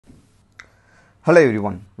Hello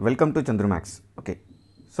everyone, welcome to Chandru Max. Okay,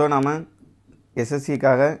 so நாம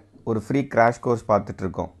SSC-க்காக ஒரு free crash course பார்த்துட்டு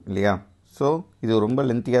இருக்கோம் இல்லையா? So இது ரொம்ப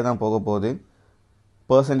லென்த்தியாக தான் போக போகுது.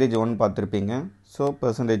 percentage 1 பார்த்துருப்பீங்க. So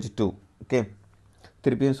percentage 2. Okay,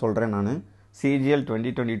 திருப்பியும் சொல்கிறேன் நான் CGL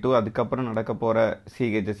 2022 அதுக்கப்புறம் நடக்க போகிற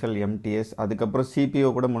CHSL MTS அதுக்கப்புறம் CPO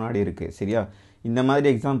கூட முன்னாடி இருக்குது சரியா? இந்த மாதிரி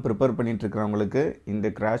எக்ஸாம் ப்ரிப்பேர் பண்ணிட்டு இருக்கிறவங்களுக்கு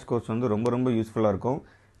இந்த கிராஷ் கோர்ஸ் வந்து ரொம்ப யூஸ்ஃபுல்லாக இருக்கும்.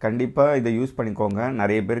 கண்டிப்பாக இதை யூஸ் பண்ணிக்கோங்க.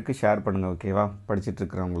 நிறைய பேருக்கு ஷேர் பண்ணுங்கள் ஓகேவா, படிச்சுட்டு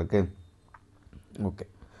இருக்கிறவங்களுக்கு. ஓகே,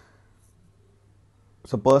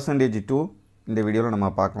 ஸோ பர்சன்டேஜ் 2 இந்த வீடியோவில் நம்ம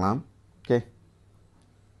பார்க்கலாம். ஓகே,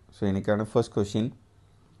 ஸோ இன்றைக்கான first question.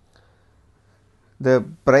 The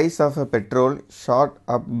price of a petrol shot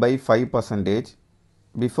up by 5%.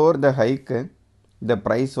 Before the hike, the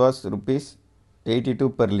price was rupees 82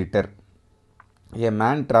 per liter. A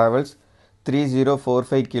man travels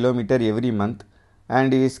 3045 km every month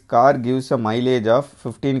and his car gives a mileage of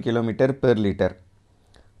 15 km per liter.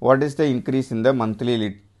 What is the increase in the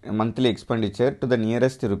monthly expenditure to the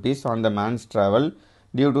nearest rupees on the man's travel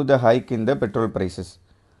due to the hike in the petrol prices?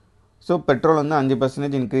 So petrol வந்து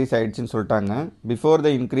 5% increase ஆகிடுச்சின்னு சொல்லிட்டாங்க. Before the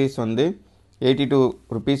increase வந்து 82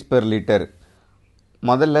 rupees per litre.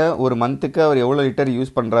 முதல்ல ஒரு மந்த்துக்கு அவர் எவ்வளோ litre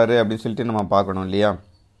use பண்ணுறாரு அப்படின்னு சொல்லிட்டு நம்ம பார்க்கணும் இல்லையா?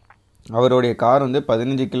 அவருடைய கார் வந்து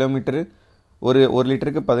 15 கிலோமீட்டர் ஒரு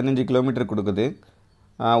லிட்டருக்கு 15 கிலோமீட்டர் கொடுக்குது.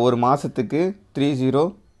 ஒரு மாதத்துக்கு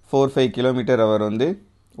 3045 கிலோமீட்டர் அவர் வந்து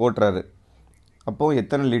ஓட்டுறாரு. அப்போது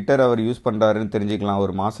எத்தனை லிட்டர் அவர் யூஸ் பண்ணுறாருன்னு தெரிஞ்சுக்கலாம்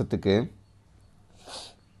ஒரு மாதத்துக்கு.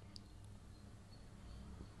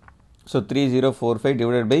 So 3045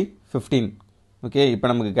 divided by 15. ஓகே, இப்போ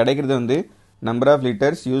நமக்கு கிடைக்கிறது வந்து number of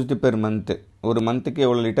litres used per month. ஒரு மந்த்துக்கு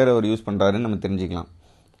எவ்வளோ லிட்டர் அவர் யூஸ் பண்ணுறாருன்னு நம்ம தெரிஞ்சுக்கலாம்.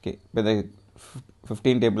 ஓகே, இப்போ இதை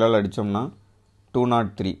 15 டேபிளால் அடித்தோம்னா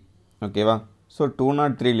 203. ஓகேவா? ஸோ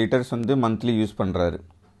 203 லிட்டர்ஸ் வந்து மந்த்லி யூஸ் பண்ணுறாரு.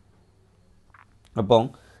 அப்போ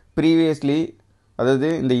ப்ரீவியஸ்லி அதாவது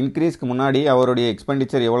இந்த இன்க்ரீஸ்க்கு முன்னாடி அவருடைய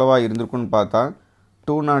எக்ஸ்பெண்டிச்சர் எவ்வளவா இருந்திருக்குன்னு பார்த்தா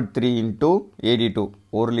 203 × 82.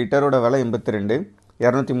 ஒரு லிட்டரோட விலை 82,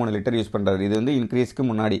 203 லிட்டர் யூஸ் பண்ணுறாரு. இது வந்து இன்க்ரீஸ்க்கு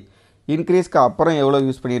முன்னாடி. இன்க்ரீஸ்க்கு அப்புறம் எவ்வளோ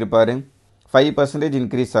யூஸ் பண்ணியிருப்பார்? 5%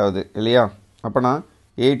 இன்க்ரீஸ் ஆகுது இல்லையா? அப்போனா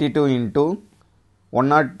 82 ×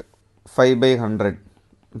 105/100.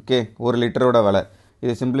 ஓகே, ஒரு லிட்டரோட விலை.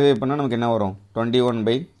 இதை சிம்பிளிஃபை பண்ணால் நமக்கு என்ன வரும்?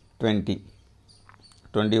 21/20.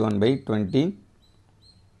 21/20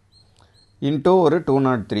 இன்ட்டு ஒரு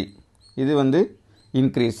 203. இது வந்து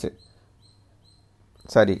இன்க்ரீஸு.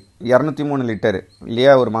 சாரி, 203 லிட்டரு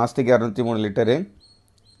இல்லையா? ஒரு மாதத்துக்கு 203 லிட்டரு.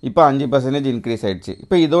 இப்போ 5% இன்க்ரீஸ் ஆகிடுச்சு.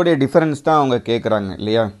 இப்போ இதோடைய டிஃப்ரென்ஸ் தான் அவங்க கேட்குறாங்க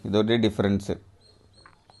இல்லையா? இதோடைய டிஃப்ரென்ஸு.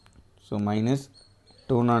 So minus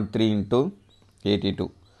 203 × 82.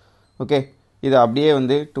 ஓகே, இது அப்படியே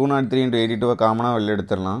வந்து 203 × 82 காமனாக வெளில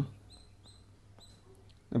எடுத்துடலாம்.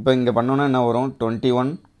 இப்போ இங்கே பண்ணோன்னா என்ன வரும்?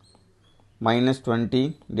 21 - 20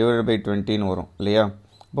 டிவைடட் பை 20ன்னு வரும் இல்லையா?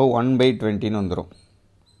 இப்போ 1/20ன்னு வந்துடும்.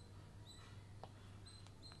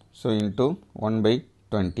 So into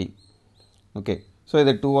 1/20. ஓகே, ஸோ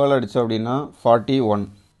இதை 2ஆல் அடித்தோம் அப்படின்னா 41.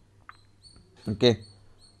 ஓகே,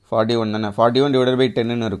 41 தானே? 41 டிவைடட் பை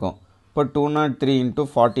 10ன்னு இருக்கும். இப்போ 203 ×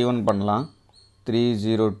 41 பண்ணலாம்.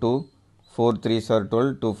 302, 4 3s are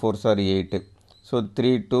 12, 2 4s are 8. So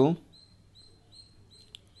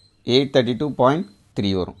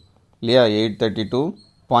 832.3 வரும் இல்லையா?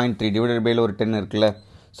 832.3 டிவைடட் பையில் ஒரு 10 இருக்குல்ல.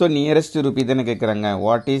 ஸோ நியரஸ்ட் ருப்பி தானே கேட்குறாங்க.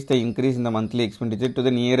 வாட் இஸ் த இன்க்ரீஸ் இந்த monthly expenditure to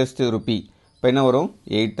the nearest rupee? இப்போ என்ன வரும்?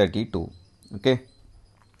 832. ஓகே,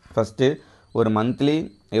 ஃபஸ்ட்டு ஒரு மந்த்லி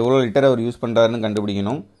எவ்வளோ லிட்டர் அவர் யூஸ் பண்ணுறாருன்னு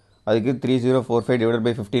கண்டுபிடிக்கணும். அதுக்கு 3045 டிவைடட்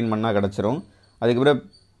பை 15 பண்ணால் கிடச்சிரும். அதுக்கப்புறம்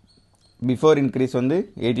பிஃபோர் இன்க்ரீஸ் வந்து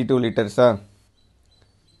 82 லிட்டர்ஸா?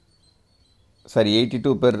 Sorry,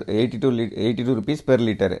 82 rupees per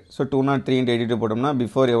litre. So 203 × 82 போட்டோம்னா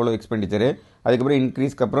பிஃபோர் எவ்வளோ எக்ஸ்பெண்டிச்சரு. அதுக்கப்புறம்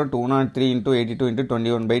இன்க்ரீஸ்க்கு அப்புறம் 203 × 82 ×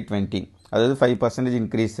 21/20. அதாவது 5%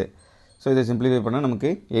 இன்க்ரீஸு. ஸோ இதை சிம்பிளிஃபை பண்ணால் நமக்கு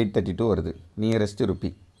 832 வருது நியரஸ்ட்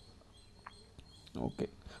ருப்பி. ஓகே,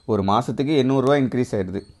 ஒரு மாதத்துக்கு 800 ரூபா இன்க்ரீஸ்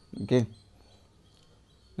ஆயிடுது. ஓகே,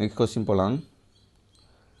 நெக்ஸ்ட் கொஸ்டின் போகலாம்.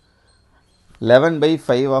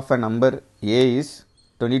 11/5 of a number A is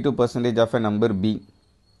 22% of a number B.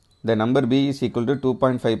 The number B is equal to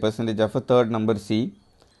 2.5% of a third number C.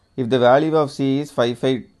 If the value of C is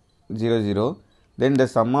 5500, then the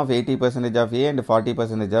sum of 80% of A and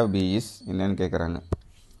 40% of B is என்னன்னு கேட்குறாங்க.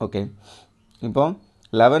 Okay, இப்போ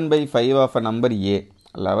 11/5 of a number A.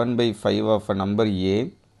 11/5 of a number A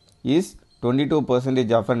is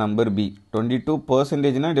 22% of a number B.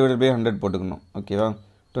 22%னா divided by 100 போட்டுக்கணும். ஓகேவா?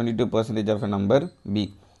 22% of a number B.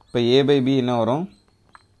 இப்போ A/B என்ன வரும்?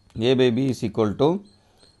 A/B is equal to,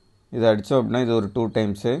 இதை அடித்தோம் அப்படின்னா இது ஒரு 2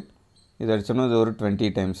 டைம்ஸு, இதை அடித்தோம்னா இது ஒரு 20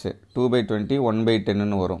 டைம்ஸு. 2/20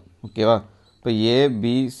 1/10ன்னு வரும். ஓகேவா? இப்போ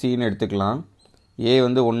ஏபிசின்னு எடுத்துக்கலாம். A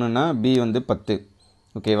வந்து 1னா B வந்து 10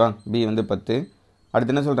 ஓகேவா B வந்து 10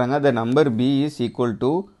 அடுத்து என்ன சொல்கிறாங்க the number B is equal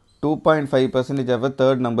to 2.5% of a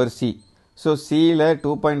third number C so Cயில்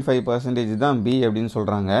 2.5% தான் B அப்படின்னு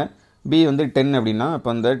சொல்கிறாங்க B வந்து 10 அப்படின்னா அப்போ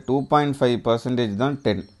அந்த 2.5% தான்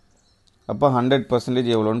 10 அப்போ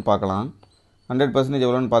 100% எவ்வளோன்னு பார்க்கலாம் 100%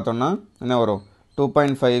 எவ்வளோன்னு பார்த்தோம்னா என்ன வரும்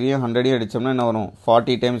 2.5ஐயும் 100ஐயும் அடித்தோம்னா என்ன வரும்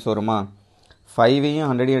 40 டைம்ஸ் வருமா 5ஐயும்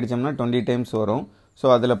 100ஐயும் அடித்தோம்னா 20 டைம்ஸ் வரும் ஸோ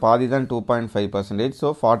அதில் பாதி தான் 2.5% ஸோ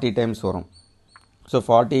 40 டைம்ஸ் வரும் ஸோ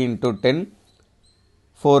 40 into 10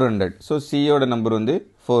 400 ஸோ சியோட நம்பர் வந்து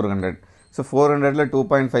 400 ஸோ 400ல்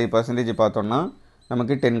 2.5% பார்த்தோம்னா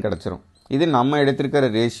நமக்கு 10 கிடச்சிரும் இது நம்ம எடுத்திருக்கிற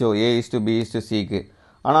ரேஷியோ A:B:Cக்கு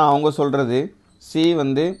ஆனால் அவங்க சொல்கிறது C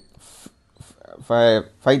வந்து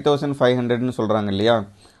 5500ன்னு சொல்கிறாங்க இல்லையா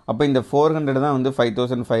அப்போ இந்த 400 தான் வந்து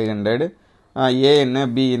 5500 A என்ன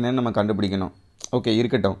B என்னன்னு நம்ம கண்டுபிடிக்கணும் ஓகே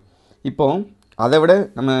இருக்கட்டும் இப்போ அதை விட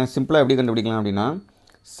நம்ம சிம்பிளாக எப்படி கண்டுபிடிக்கலாம் அப்படின்னா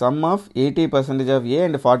sum of 80% of A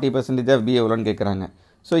and 40% of B எவ்வளோன்னு கேட்குறாங்க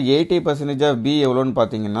ஸோ 80% of B எவ்வளோன்னு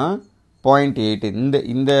பார்த்தீங்கன்னா 0.8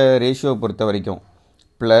 இந்த ரேஷியோ பொறுத்த வரைக்கும்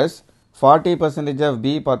ப்ளஸ் 40% of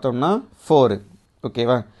B பார்த்தோம்னா 4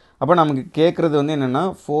 ஓகேவா அப்போ நமக்கு கேட்குறது வந்து என்னென்னா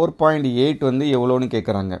 4.8 வந்து எவ்வளோன்னு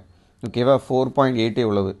கேட்குறாங்க ஓகேவா 4.8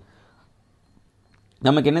 எவ்வளவு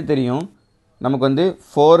நமக்கு என்ன தெரியும் நமக்கு வந்து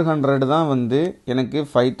 400 தான் வந்து எனக்கு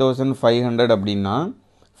 5500 அப்படின்னா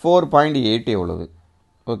 4.8 எவ்வளவு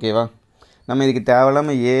ஓகேவா நம்ம இதுக்கு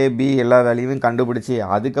தேவையில்லாமல் ஏபி எல்லா வேல்யூவும் கண்டுபிடிச்சி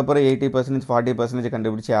அதுக்கப்புறம் 80% 40%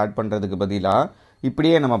 கண்டுபிடிச்சி ஆட் பண்ணுறதுக்கு பதிலாக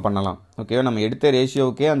இப்படியே நம்ம பண்ணலாம் ஓகேவா நம்ம எடுத்த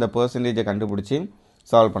ரேஷியோவுக்கே அந்த பர்சன்டேஜை கண்டுபிடிச்சி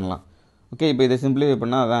சால்வ் பண்ணலாம் ஓகே இப்போ இதை சிம்பிளிஃபை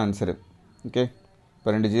பண்ணால் அதான் ஆன்சரு ஓகே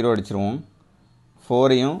இப்போ 2 0 அடிச்சிருவோம்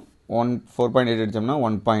 4ஐயும் 4.8 அடித்தோம்னா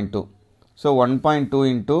 1.2 ஸோ 1.2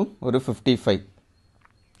 இன்ட்டு ஒரு 55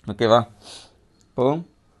 ஓகேவா இப்போது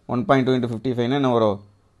 1.2 இன்ட்டு 55னா என்ன வரும்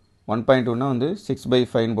 1.2னா வந்து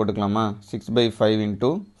 6/5ன்னு போட்டுக்கலாமா 6/5 இன்ட்டு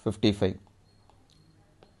 55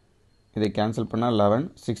 இதை கேன்சல் பண்ணால் 11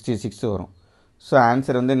 66 வரும் ஸோ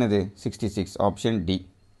ஆன்சர் வந்து என்னது 66 ஆப்ஷன் டி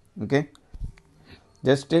ஓகே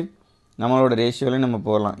ஜஸ்ட்டு நம்மளோட ரேஷியோவில் நம்ம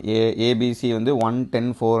போகலாம் ஏபிசி வந்து 1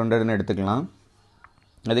 10 400ன்னு எடுத்துக்கலாம்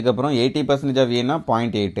அதுக்கப்புறம் 80% ஆஃப் ஏனா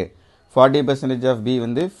 0.8 40% ஆஃப் பி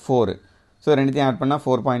வந்து 4 ஸோ ரெண்டுத்தையும் ஆட் பண்ணால்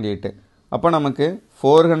 4.8 அப்போ நமக்கு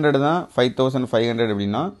 400 தான் 5500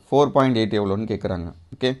 அப்படின்னா 4.8 எவ்வளோன்னு கேட்குறாங்க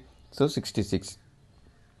okay so 66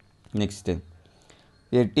 next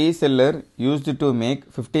a tea seller used to make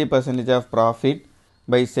 50% of profit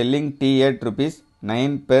by selling tea at rupees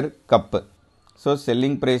 9 per cup so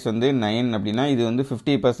selling price வந்து 9 அப்படின்னா இது வந்து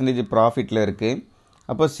 50% ப்ராஃபிட்டில் இருக்குது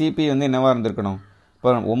அப்போ சிபி வந்து என்னவாக இருந்திருக்கணும்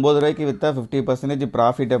இப்போ 9 ரூபாய்க்கு விற்றா 50%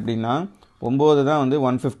 ப்ராஃபிட் அப்படின்னா 9 தான் வந்து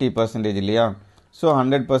 150% இல்லையா ஸோ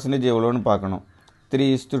 100% எவ்வளோன்னு பார்க்கணும்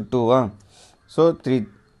 3:2வா ஸோ 3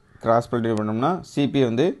 கிராஸ் மல்டிப்ளை பண்ணோம்னா சிபி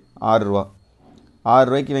வந்து 6 ரூபா 6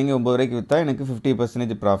 ரூபாய்க்கு வாங்கி 9 ரூபாய்க்கு விற்றா எனக்கு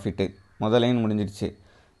 50% ப்ராஃபிட்டு முதல் லைன் முடிஞ்சிடுச்சு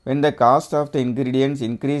when the cost of the ingredients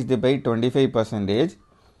increased by 25%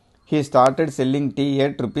 he started selling tea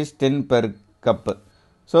at rupees 10 per cup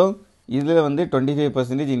so இதில் வந்து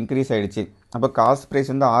 25% இன்க்ரீஸ் ஆகிடுச்சு அப்போ காஸ்ட் ப்ரைஸ்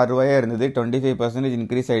வந்து 6 ரூபாயாக இருந்தது 25%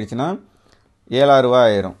 இன்க்ரீஸ் ஆகிடுச்சுன்னா 7 ரூபா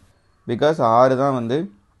ஆயிரும் பிகாஸ் 6 தான் வந்து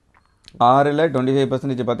 6ல்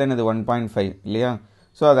 25% பார்த்தா என்னது 1.5 இல்லையா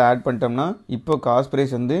ஸோ அதை ஆட் பண்ணிட்டோம்னா இப்போ காஸ்ட்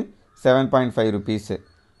ப்ரைஸ் வந்து 7.5 rupees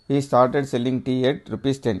he started selling tea at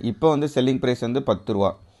rupees 10 இப்போ வந்து செல்லிங் ப்ரைஸ் வந்து 10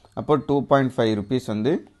 ரூபா அப்போ 2.5 rupees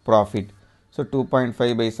வந்து ப்ராஃபிட் ஸோ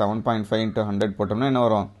 2.5 by 7.5 into 100 போட்டோம்னா என்ன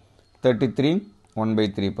வரும் 33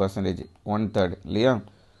 1/3% 1/3 இல்லையா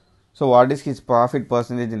so what is his profit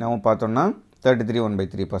percentage நம்ம பார்த்தோம்னா 33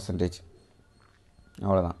 1/3%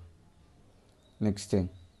 அவ்வளோதான் next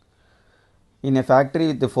in a factory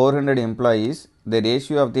with 400 employees the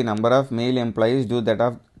ratio of the number of male employees to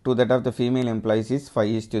that of the female employees is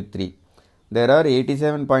 5:3 there are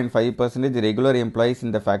 87.5% regular employees in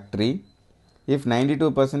the factory if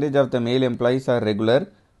 92% of the male employees are regular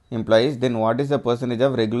employees then what is the percentage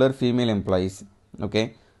of regular female employees okay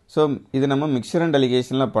so இது நம்ம mixer and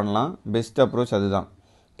அலிகேஷனில் பண்ணலாம் best approach அதுதான்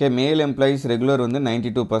okay மேல் employees regular வந்து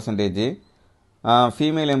 92%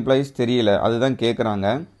 female employees தெரியல அதுதான் கேட்குறாங்க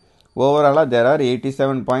ஓவராலாக there are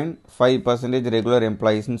 87.5% ரெகுலர்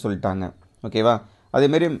எம்ப்ளாயீஸ்ன்னு சொல்லிட்டாங்க ஓகேவா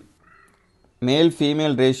அதேமாரி மேல்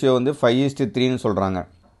ஃபீமேல் ரேஷியோ வந்து 5:3ன்னு சொல்கிறாங்க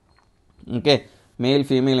ஓகே மேல்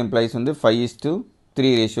ஃபீமேல் எம்ப்ளாயீஸ் வந்து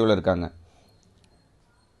 5:3 ரேஷியோவில் இருக்காங்க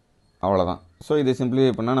அவ்வளோதான் ஸோ இதை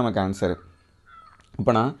சிம்பிளிஃபை பண்ணால் நமக்கு ஆன்சரு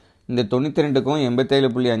இப்போனா இந்த 92க்கும்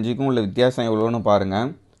 87.5க்கும் உள்ள வித்தியாசம் எவ்வளோன்னு பாருங்கள்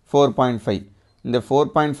 4.5 இந்த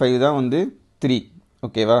 4.5 தான் வந்து 3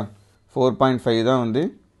 ஓகேவா 4.5 தான் வந்து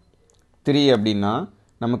 3 அப்படின்னா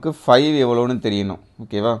நமக்கு 5 எவ்வளோன்னு தெரியணும்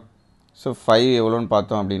ஓகேவா ஸோ 5 எவ்வளோன்னு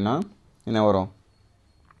பார்த்தோம் அப்படின்னா என்ன வரும்,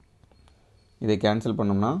 இதை கேன்சல்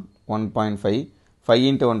பண்ணோம்னா 1.5, 5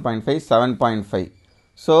 into 1.5 7.5.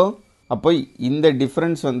 ஸோ அப்போ இந்த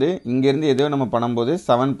டிஃப்ரென்ஸ் வந்து இங்கேருந்து எதோ நம்ம பண்ணும்போது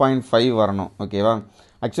 7.5 வரணும். ஓகேவா?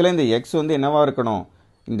 ஆக்சுவலாக இந்த எக்ஸ் வந்து என்னவாக இருக்கணும்,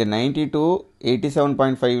 இந்த 92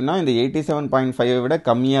 87.5னா இந்த 87.5 விட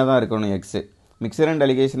கம்மியாக தான் இருக்கணும் எக்ஸு. மிக்சர் அண்ட்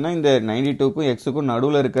அலிகேஷன்னா இந்த 92க்கும் எக்ஸுக்கும்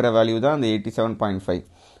நடுவில் இருக்கிற வேல்யூ தான் அந்த 87.5.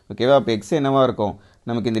 ஓகேவா? அப்போ எக்ஸ் என்னவாக இருக்கும்,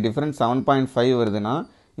 நமக்கு இந்த டிஃப்ரென்ஸ் 7.5 வருதுன்னா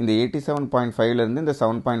இந்த 87.5லேருந்து இந்த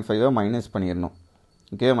 7.5 மைனஸ் பண்ணிடணும்.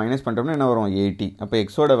 ஓகேவா? மைனஸ் பண்ணுறோம்னா என்ன வரும், 80. அப்போ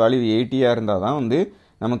எக்ஸோட வேல்யூ 80 இருந்தால் தான் வந்து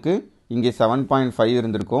நமக்கு இங்கே 7.5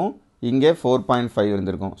 இருந்திருக்கும், இங்கே 4.5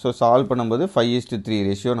 இருந்திருக்கும். ஸோ சால்வ் பண்ணும்போது 5:3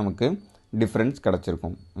 ரேஷியோ நமக்கு டிஃப்ரென்ஸ்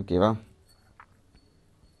கிடச்சிருக்கும். ஓகேவா?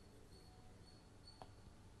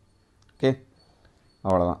 ஓகே,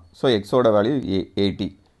 அவ்வளோதான். ஸோ எக்ஸோட value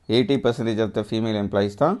 80% of the female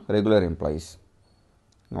employees தான் ரெகுலர் எம்ப்ளாயீஸ்.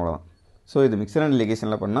 அவ்வளோதான். ஸோ இது மிக்சர் அண்ட்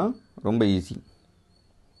அலிகேஷனில் பண்ணால் ரொம்ப easy.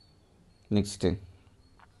 Next,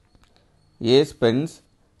 A spends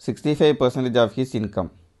 65% of his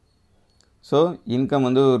income. So income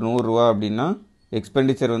வந்து ஒரு 100 ரூபா அப்படின்னா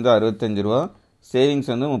எக்ஸ்பெண்டிச்சர் வந்து 65 ரூபா, சேவிங்ஸ்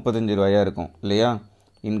வந்து 35 ரூபாயாக இருக்கும் இல்லையா?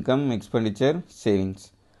 Income, expenditure, savings.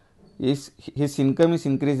 His income is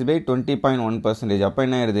increase by 20.1%. அப்போ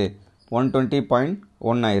என்ன ஆயிடுது,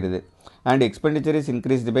 120.1 ஆயிடுது. And expenditure is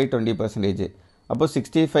increased by 20%. அப்போ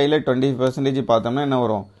 65ல் 20% பார்த்தோம்னா என்ன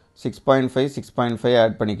வரும், 6.5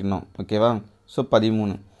 ஆட் பண்ணிக்கணும். ஓகேவா? ஸோ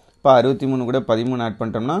 13. இப்போ 63 கூட 13 ஆட்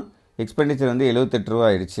பண்ணிட்டோம்னா எக்ஸ்பெண்டிச்சர் வந்து 78 ரூபா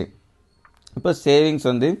ஆயிடுச்சு. இப்போ சேவிங்ஸ்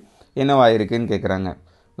வந்து என்னவாயிருக்குன்னு கேட்குறாங்க.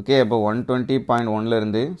 ஓகே, அப்போ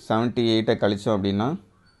 120.1லேருந்து 78 கழிச்சோம் அப்படின்னா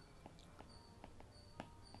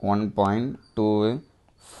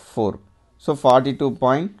 1.24. ஸோ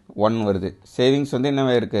 42.1 வருது. சேவிங்ஸ் வந்து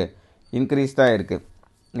என்னவா இருக்குது, இன்க்ரீஸ் தான் இருக்குது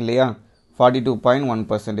இல்லையா?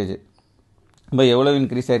 42.1%. இப்போ எவ்வளோ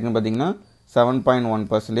இன்க்ரீஸ் ஆயிருக்குன்னு பார்த்தீங்கன்னா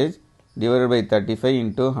 7.1% டிவைடட் பை 35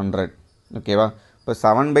 into 100. ஓகேவா? இப்போ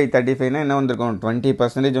 7/35னா என்ன வந்திருக்கும்,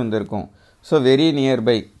 20% வந்திருக்கும். ஸோ வெரி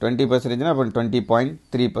நியர்பை 20%னா அப்போ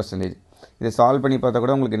 20.3%. இதை சால்வ் பண்ணி பார்த்தா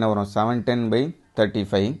கூட உங்களுக்கு என்ன வரும்,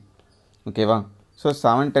 710/35. ஓகேவா? ஸோ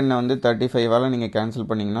 710 வந்து 35ஆல் நீங்கள் கேன்சல்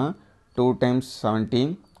பண்ணிங்கன்னா 2 times 17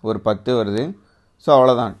 ஒரு 10 வருது. ஸோ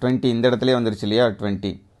அவ்வளோதான், 20 இந்த இடத்துலேயே வந்துருச்சு இல்லையா?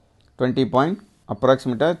 20 பாயிண்ட்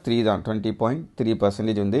அப்ராக்சிமேட்டாக 3 தான்,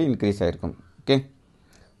 20.3% வந்து இன்க்ரீஸ் ஆகிருக்கும். Okay,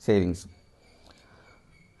 savings.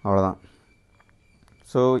 அவ்வளோதான்.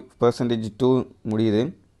 ஸோ பர்சன்டேஜ் 2 முடியுது.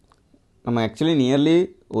 நம்ம ஆக்சுவலி நியர்லி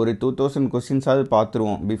ஒரு 2000 கொஸ்டின்ஸாவது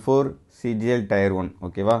பார்த்துருவோம் பிஃபோர் சிஜிஎல் டயர் 1.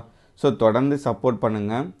 ஓகேவா? ஸோ தொடர்ந்து சப்போர்ட்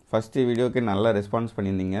பண்ணுங்கள். ஃபஸ்ட்டு வீடியோக்கு நல்லா ரெஸ்பான்ஸ்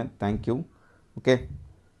பண்ணியிருந்தீங்க, thank you. Okay,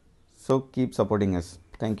 so keep supporting us.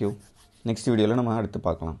 Thank you. Next வீடியோவில் நம்ம அடுத்து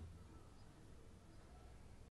பார்க்கலாம்.